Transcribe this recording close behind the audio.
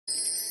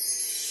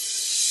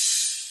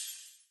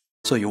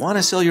So you want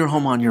to sell your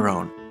home on your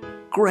own?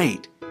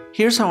 Great!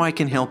 Here's how I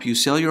can help you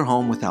sell your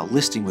home without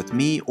listing with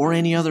me or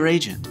any other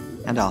agent,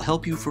 and I'll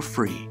help you for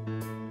free.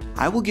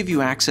 I will give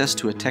you access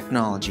to a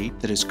technology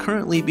that is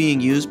currently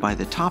being used by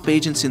the top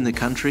agents in the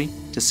country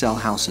to sell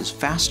houses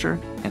faster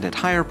and at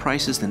higher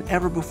prices than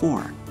ever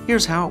before.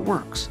 Here's how it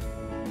works.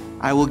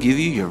 I will give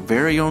you your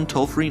very own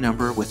toll-free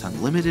number with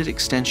unlimited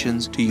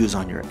extensions to use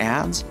on your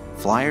ads,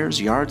 flyers,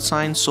 yard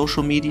signs,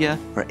 social media,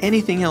 or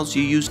anything else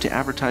you use to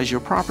advertise your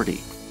property.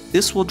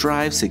 This will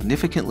drive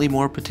significantly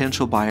more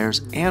potential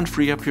buyers and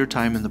free up your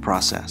time in the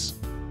process.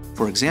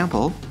 For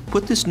example,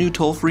 put this new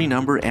toll-free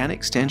number and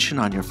extension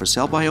on your For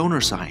Sale by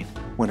Owner sign.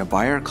 When a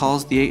buyer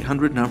calls the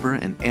 800 number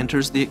and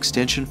enters the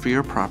extension for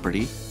your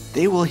property,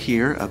 they will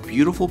hear a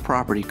beautiful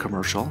property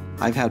commercial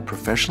I've had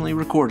professionally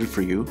recorded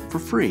for you for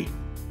free.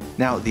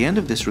 Now, at the end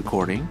of this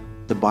recording,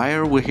 the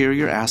buyer will hear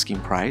your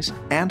asking price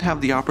and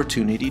have the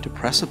opportunity to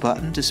press a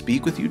button to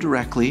speak with you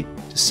directly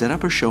to set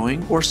up a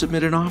showing or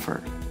submit an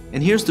offer.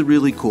 And here's the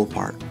really cool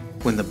part.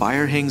 When the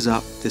buyer hangs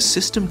up, the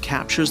system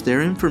captures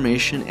their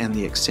information and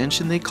the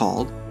extension they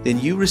called, then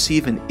you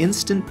receive an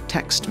instant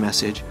text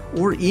message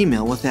or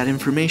email with that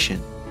information.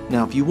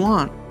 Now, if you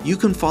want, you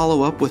can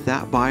follow up with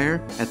that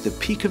buyer at the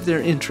peak of their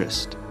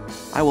interest.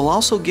 I will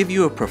also give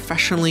you a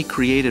professionally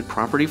created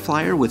property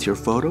flyer with your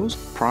photos,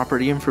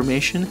 property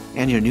information,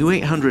 and your new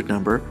 800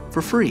 number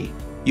for free.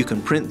 You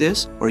can print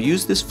this or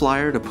use this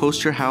flyer to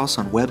post your house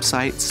on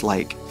websites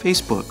like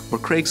Facebook or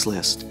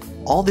Craigslist.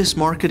 All this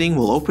marketing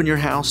will open your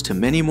house to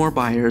many more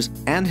buyers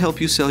and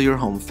help you sell your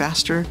home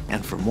faster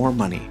and for more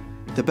money.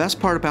 The best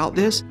part about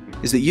this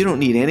is that you don't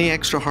need any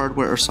extra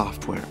hardware or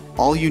software.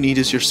 All you need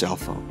is your cell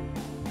phone.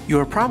 You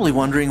are probably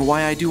wondering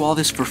why I do all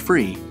this for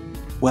free.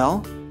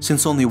 Well,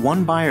 since only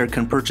one buyer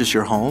can purchase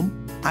your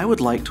home, I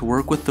would like to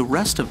work with the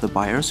rest of the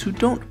buyers who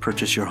don't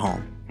purchase your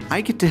home.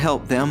 I get to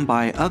help them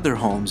buy other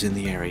homes in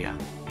the area.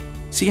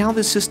 See how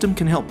this system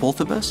can help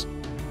both of us?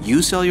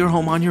 You sell your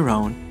home on your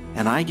own,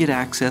 and I get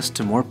access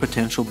to more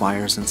potential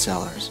buyers and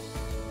sellers.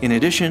 In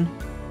addition,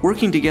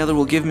 working together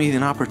will give me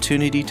an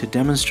opportunity to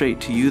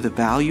demonstrate to you the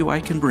value I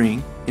can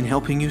bring in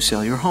helping you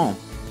sell your home.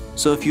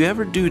 So if you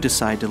ever do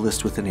decide to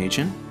list with an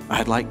agent,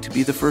 I'd like to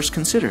be the first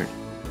considered.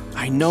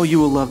 I know you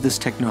will love this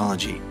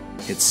technology.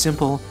 It's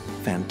simple,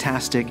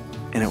 fantastic,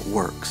 and it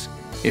works.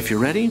 If you're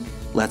ready,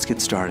 let's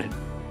get started.